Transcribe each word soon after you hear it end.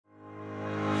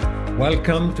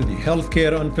Welcome to the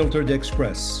Healthcare Unfiltered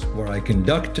Express, where I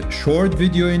conduct short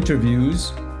video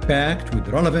interviews packed with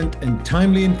relevant and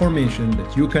timely information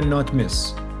that you cannot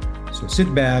miss. So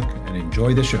sit back and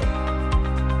enjoy the show.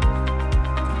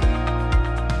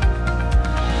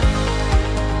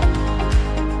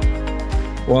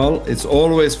 Well, it's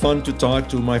always fun to talk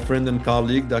to my friend and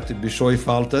colleague, Dr. Bishoy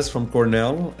Faltas from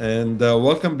Cornell. And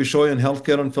welcome, Bishoy, on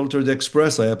Healthcare Unfiltered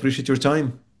Express. I appreciate your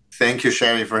time. Thank you,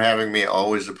 Shani, for having me.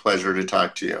 Always a pleasure to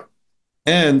talk to you.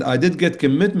 And I did get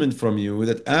commitment from you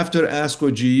that after ASCO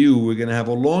GU, we're going to have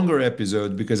a longer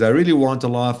episode because I really want a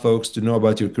lot of folks to know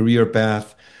about your career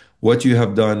path, what you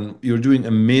have done. You're doing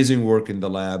amazing work in the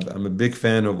lab. I'm a big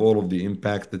fan of all of the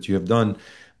impact that you have done.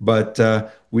 But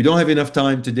we don't have enough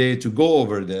time today to go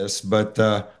over this. But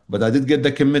I did get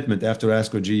the commitment after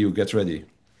ASCO GU. Get ready.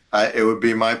 It would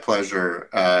be my pleasure.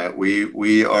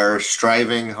 We are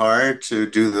striving hard to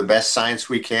do the best science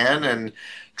we can and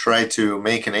try to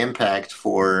make an impact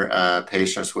for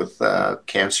patients with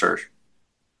cancer.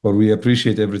 Well, we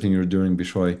appreciate everything you're doing,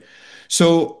 Bishoy.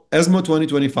 So, ESMO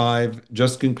 2025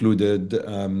 just concluded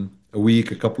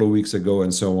a couple of weeks ago,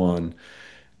 and so on.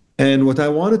 And what I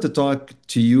wanted to talk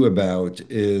to you about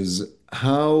is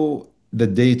how the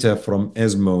data from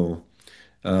ESMO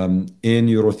in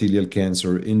urothelial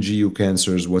cancer, in GU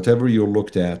cancers, whatever you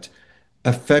looked at,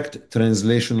 affect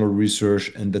translational research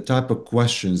and the type of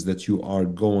questions that you are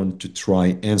going to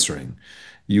try answering.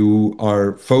 You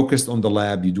are focused on the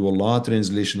lab, you do a lot of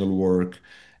translational work.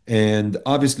 And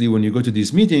obviously, when you go to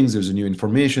these meetings, there's new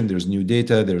information, there's new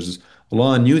data, there's a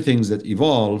lot of new things that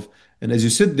evolve. And as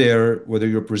you sit there, whether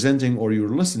you're presenting or you're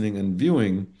listening and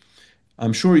viewing,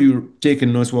 I'm sure you're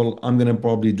taking notes. Well, I'm going to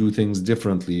probably do things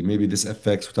differently. Maybe this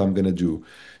affects what I'm going to do.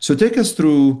 So take us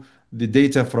through the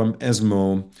data from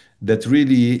ESMO that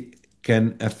really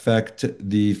can affect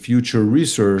the future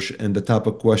research and the type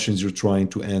of questions you're trying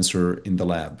to answer in the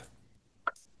lab.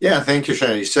 Yeah, thank you,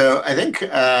 Shani. So I think,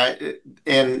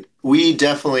 and we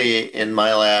definitely in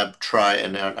my lab try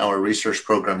in our research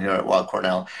program here at Weill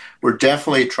Cornell, we're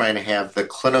definitely trying to have the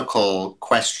clinical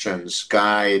questions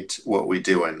guide what we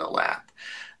do in the lab.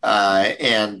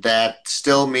 And that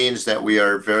still means that we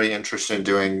are very interested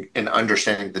in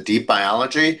understanding the deep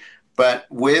biology, but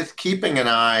with keeping an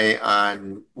eye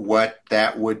on what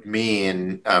that would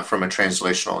mean from a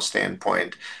translational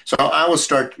standpoint. So I will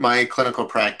start my clinical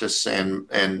practice, and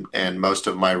most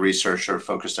of my research are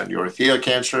focused on urothelial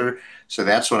cancer. So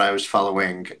that's what I was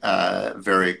following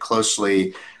very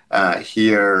closely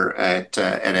here at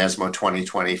ESMO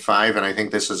 2025, and I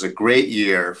think this is a great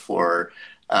year for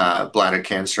bladder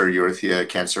cancer, urothelial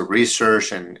cancer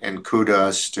research, and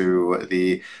kudos to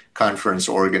the conference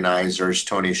organizers,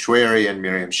 Tony Schwery and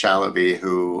Miriam Shalaby,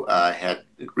 who had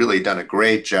really done a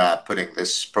great job putting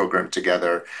this program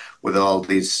together with all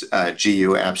these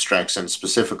GU abstracts and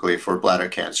specifically for bladder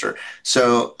cancer.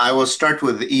 So I will start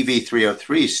with the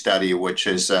EV303 study, which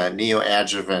is a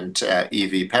neoadjuvant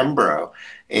EV Pembro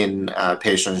in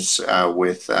patients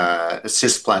with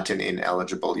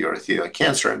cisplatin-ineligible urothelial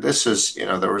cancer. And this is,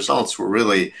 the results were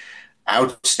really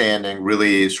outstanding,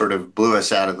 really sort of blew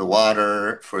us out of the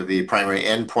water. For the primary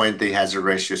endpoint, the hazard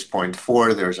ratio is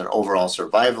 0.4. There's an overall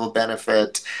survival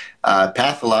benefit.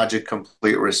 Pathologic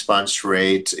complete response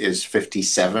rate is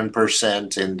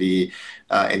 57% in the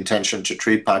intention to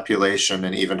treat population,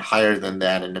 and even higher than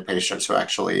that in the patients who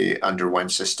actually underwent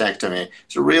cystectomy.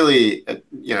 It's a really,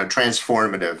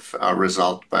 transformative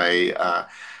result by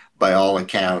all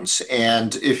accounts.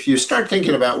 And if you start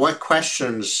thinking about what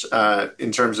questions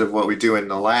in terms of what we do in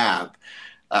the lab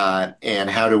and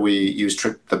how do we use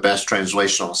the best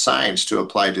translational science to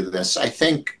apply to this, I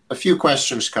think a few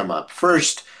questions come up.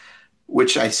 First,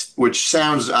 which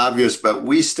sounds obvious, but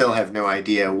we still have no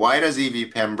idea. Why does EV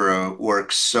Pembro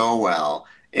work so well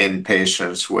in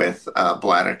patients with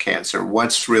bladder cancer?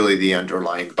 What's really the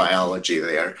underlying biology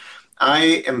there?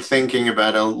 I am thinking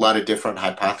about a lot of different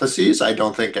hypotheses. I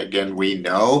don't think, again, we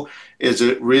know. Is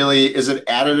it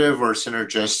additive or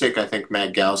synergistic? I think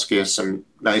Matt Galsky has some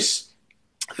nice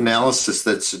analysis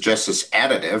that suggests it's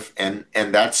additive, and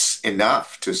that's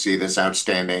enough to see this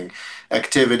outstanding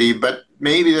activity. But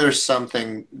maybe there's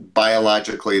something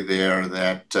biologically there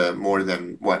that more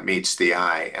than what meets the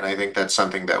eye. And I think that's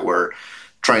something that we're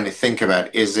trying to think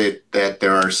about. Is it that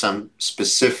there are some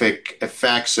specific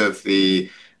effects of the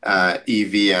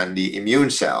EV on the immune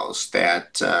cells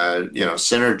that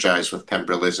synergize with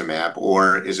pembrolizumab,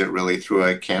 or is it really through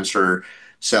a cancer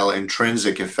cell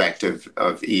intrinsic effect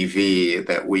of EV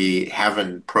that we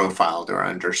haven't profiled or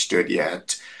understood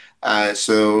yet?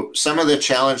 So some of the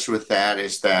challenge with that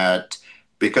is that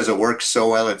because it works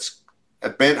so well, it's a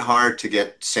bit hard to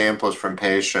get samples from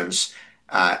patients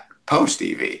post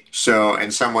EV. So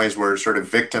in some ways, we're sort of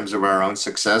victims of our own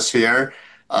success here.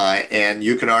 And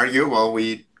you could argue, well,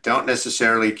 we don't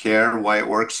necessarily care why it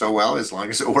works so well as long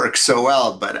as it works so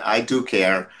well. But I do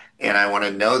care, and I want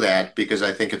to know that because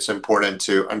I think it's important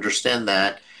to understand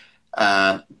that.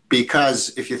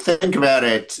 Because if you think about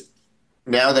it,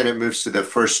 now that it moves to the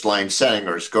first line setting,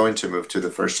 or is going to move to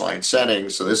the first line setting,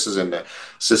 so this is in the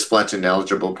cisplatin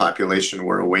eligible population.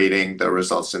 We're awaiting the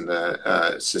results in the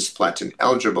cisplatin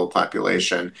eligible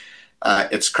population.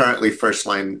 It's currently first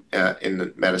line in the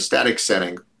metastatic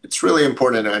setting. It's really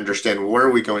important to understand what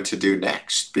are we going to do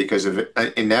next, because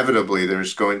inevitably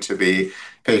there's going to be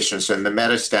patients in the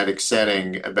metastatic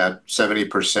setting, about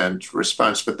 70%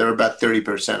 response, but there are about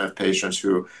 30% of patients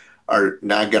who are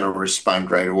not going to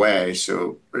respond right away.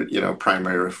 So,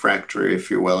 primary refractory,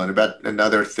 if you will, and about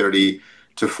another 30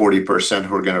 to 40%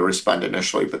 who are going to respond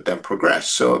initially, but then progress.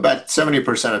 So about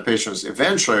 70% of patients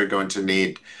eventually are going to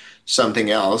need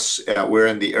something else. We're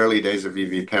in the early days of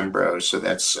EV Pembro, so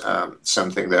that's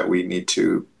something that we need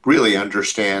to really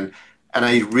understand. And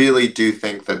I really do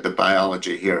think that the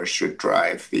biology here should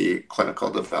drive the clinical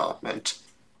development.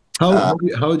 Uh,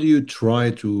 How do you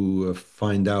try to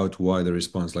find out why the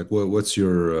response? Like, what's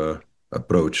your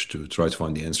approach to try to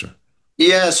find the answer?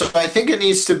 Yeah, so I think it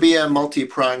needs to be a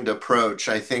multi-pronged approach.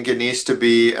 I think it needs to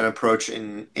be an approach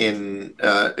in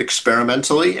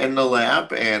experimentally in the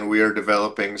lab, and we are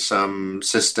developing some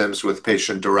systems with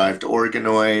patient-derived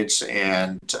organoids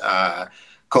and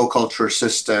co-culture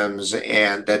systems,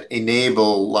 and that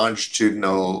enable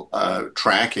longitudinal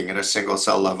tracking at a single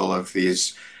cell level of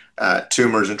these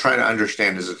tumors, and trying to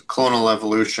understand, is it clonal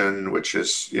evolution, which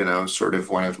is sort of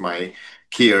one of my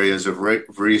key areas of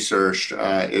research,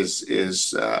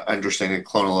 is understanding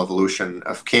clonal evolution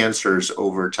of cancers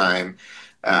over time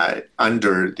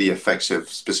under the effects of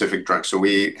specific drugs. So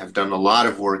we have done a lot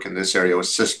of work in this area with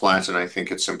cisplats, and I think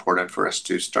it's important for us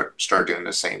to start doing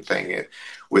the same thing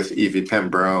with EV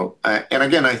Pembro. And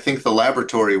again, I think the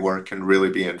laboratory work can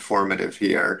really be informative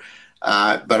here.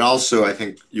 But also, I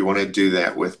think you want to do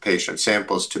that with patient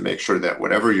samples to make sure that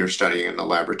whatever you're studying in the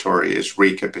laboratory is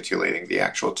recapitulating the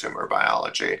actual tumor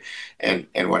biology and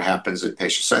what happens in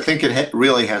patients. So I think it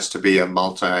really has to be a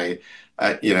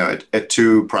a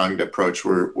two-pronged approach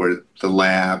where the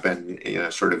lab and,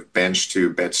 sort of bench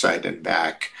to bedside and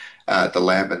back, the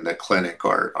lab and the clinic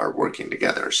are working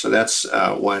together. So that's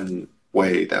one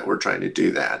way that we're trying to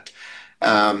do that.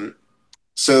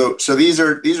 So these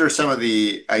are some of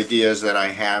the ideas that I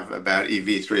have about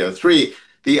EV303.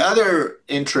 The other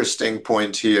interesting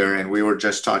point here, and we were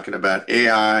just talking about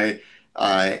AI,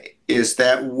 is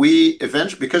that we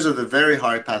eventually, because of the very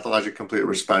high pathologic complete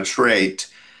response rate,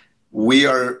 we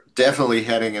are definitely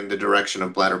heading in the direction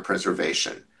of bladder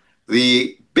preservation.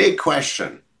 The big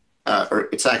question, or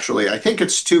it's actually, I think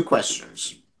it's two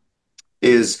questions,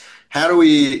 is how do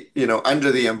we,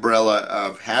 under the umbrella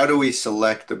of how do we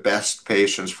select the best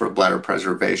patients for bladder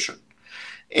preservation?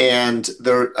 And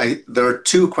there are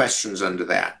two questions under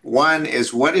that. One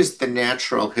is, what is the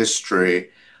natural history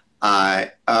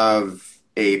of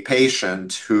a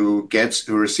patient who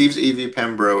receives EV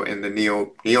Pembro in the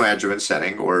neoadjuvant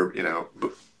setting, or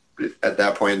at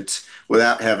that point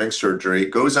without having surgery,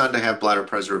 goes on to have bladder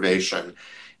preservation?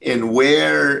 And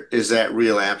where is that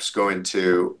relapse going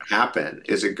to happen?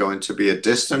 Is it going to be a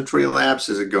distant relapse?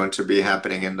 Is it going to be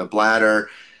happening in the bladder?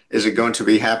 Is it going to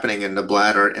be happening in the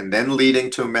bladder and then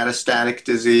leading to a metastatic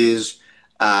disease?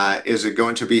 Is it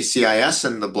going to be CIS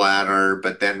in the bladder,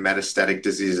 but then metastatic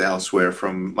disease elsewhere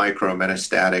from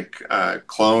micrometastatic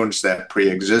clones that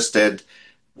pre-existed?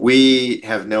 We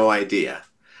have no idea.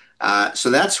 So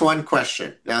that's one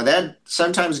question. Now, that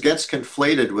sometimes gets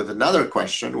conflated with another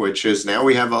question, which is, now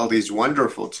we have all these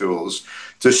wonderful tools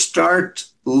to start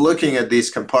looking at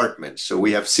these compartments. So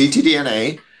we have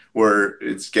ctDNA, where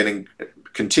it's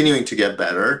continuing to get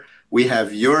better. We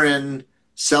have urine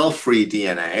cell-free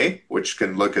DNA, which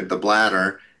can look at the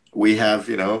bladder. We have,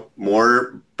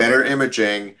 better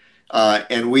imaging,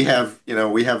 and we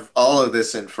have all of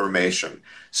this information.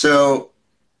 So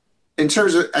in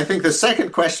terms of, I think the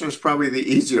second question is probably the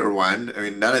easier one. I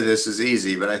mean, none of this is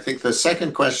easy, but I think the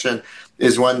second question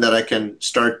is one that I can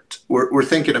start. We're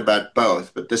thinking about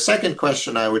both, but the second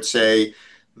question, I would say,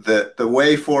 the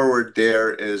way forward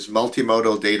there is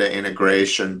multimodal data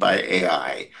integration by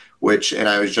AI, and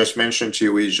I was just mentioned to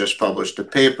you, we just published a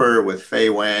paper with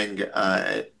Fei Wang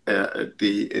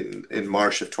in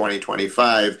March of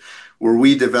 2025, where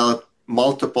we developed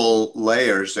multiple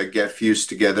layers that get fused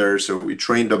together. So we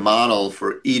trained a model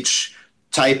for each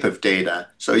type of data.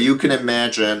 So you can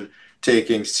imagine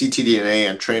taking ctDNA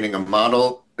and training a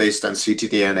model based on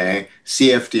ctDNA,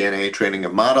 cfDNA, training a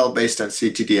model based on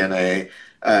ctDNA,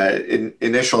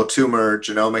 initial tumor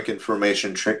genomic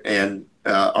information and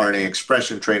RNA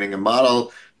expression, training a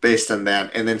model based on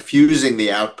that, and then fusing the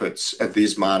outputs of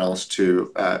these models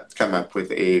to come up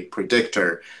with a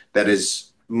predictor that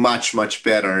is much, much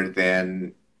better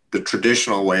than the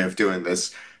traditional way of doing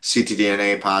this.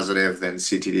 ctDNA positive, then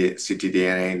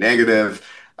ctDNA negative.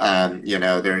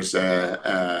 There's an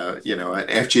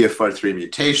FGFR3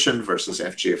 mutation versus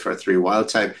FGFR3 wild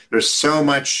type. There's so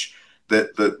much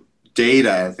that the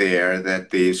data there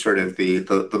that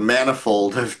the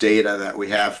manifold of data that we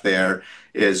have there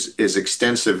is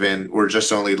extensive, and we're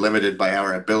just only limited by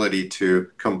our ability to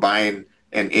combine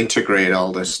and integrate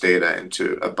all this data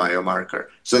into a biomarker.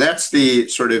 So that's the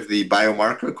sort of the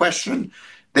biomarker question.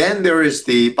 Then there is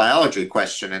the biology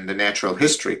question and the natural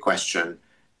history question.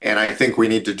 And I think we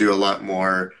need to do a lot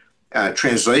more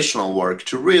translational work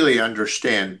to really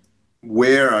understand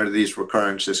where are these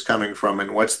recurrences coming from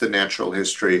and what's the natural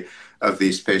history of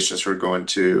these patients who are going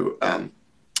to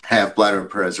have bladder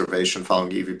preservation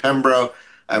following EV-Pembro.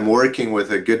 I'm working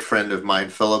with a good friend of mine,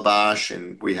 Philip Bosch,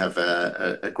 and we have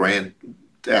a grant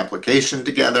application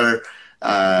together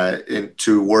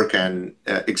to work on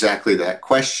exactly that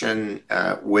question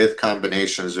with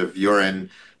combinations of urine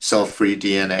cell-free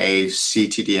DNA,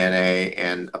 ctDNA,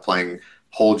 and applying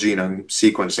whole genome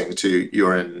sequencing to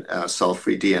urine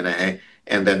cell-free DNA,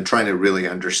 and then trying to really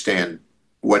understand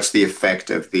what's the effect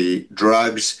of the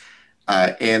drugs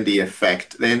and the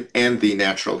effect and the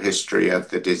natural history of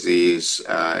the disease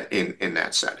in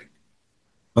that setting.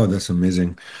 Oh, that's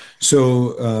amazing.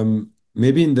 So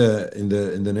maybe in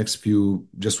the next few,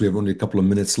 just we have only a couple of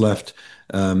minutes left.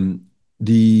 The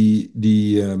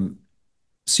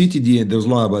ctDNA, there's a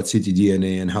lot about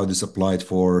ctDNA and how this applied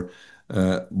for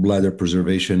bladder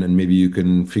preservation, and maybe you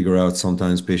can figure out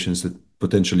sometimes patients that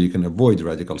potentially you can avoid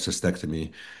radical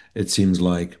cystectomy, it seems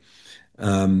like.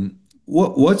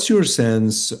 What's your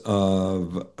sense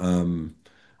of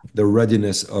the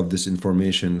readiness of this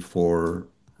information for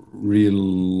real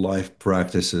life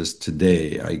practices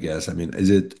today, I guess? I mean,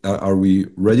 are we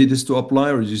ready this to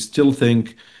apply, or do you still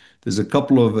think there's a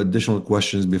couple of additional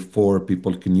questions before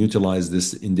people can utilize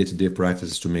this in day-to-day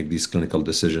practices to make these clinical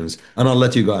decisions? And I'll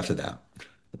let you go after that.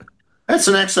 That's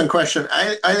an excellent question.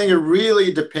 I think it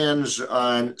really depends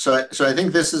on, I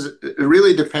think it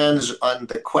really depends on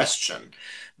the question,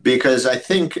 because I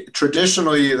think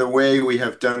traditionally the way we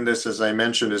have done this, as I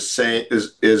mentioned,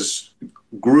 is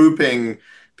grouping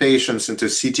patients into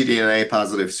ctDNA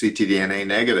positive, ctDNA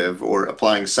negative, or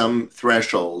applying some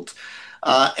threshold.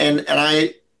 And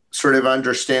I sort of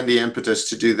understand the impetus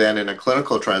to do that in a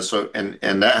clinical trial. So, and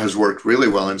that has worked really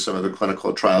well in some of the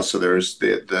clinical trials. So there's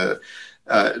the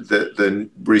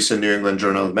recent New England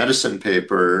Journal of Medicine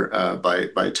paper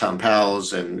by Tom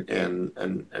Powles and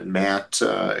Matt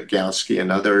Galsky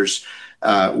and others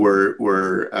were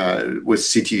with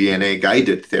ctDNA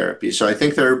guided therapy. So I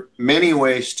think there are many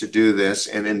ways to do this,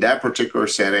 and in that particular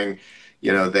setting,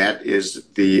 that is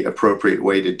the appropriate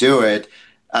way to do it.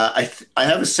 I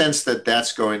have a sense that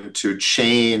that's going to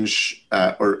change,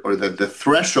 or the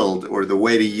threshold or the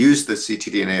way to use the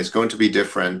ctDNA is going to be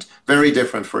different, very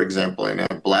different, for example, in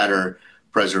a bladder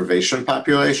preservation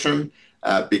population,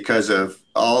 because of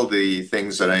all the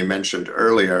things that I mentioned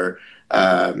earlier.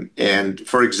 And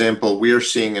for example, we are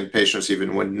seeing in patients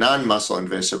even with non-muscle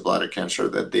invasive bladder cancer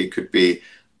that they could be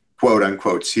quote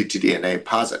unquote ctDNA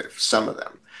positive, some of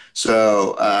them.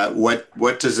 So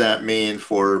what does that mean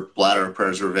for bladder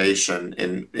preservation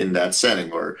in that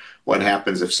setting? Or what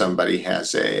happens if somebody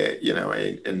has a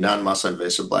non-muscle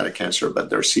invasive bladder cancer, but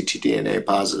they're ctDNA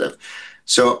positive?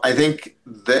 So I think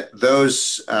that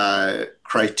those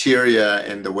criteria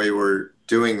and the way we're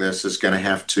doing this is going to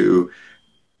have to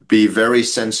be very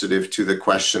sensitive to the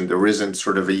question. There isn't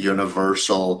sort of a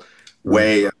universal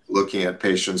way of looking at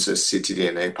patients as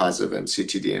ctDNA positive and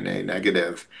ctDNA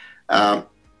negative.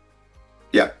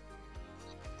 Yeah.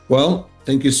 Well,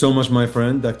 thank you so much, my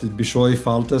friend, Dr. Bishoy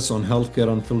Faltas on Healthcare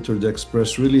Unfiltered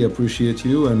Express. Really appreciate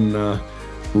you, and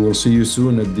we will see you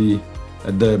soon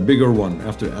at the bigger one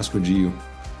after ASCO GU.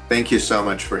 Thank you so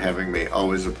much for having me.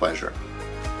 Always a pleasure.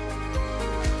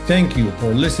 Thank you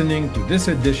for listening to this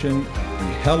edition of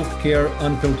the Healthcare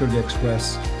Unfiltered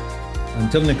Express.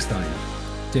 Until next time,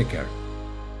 take care.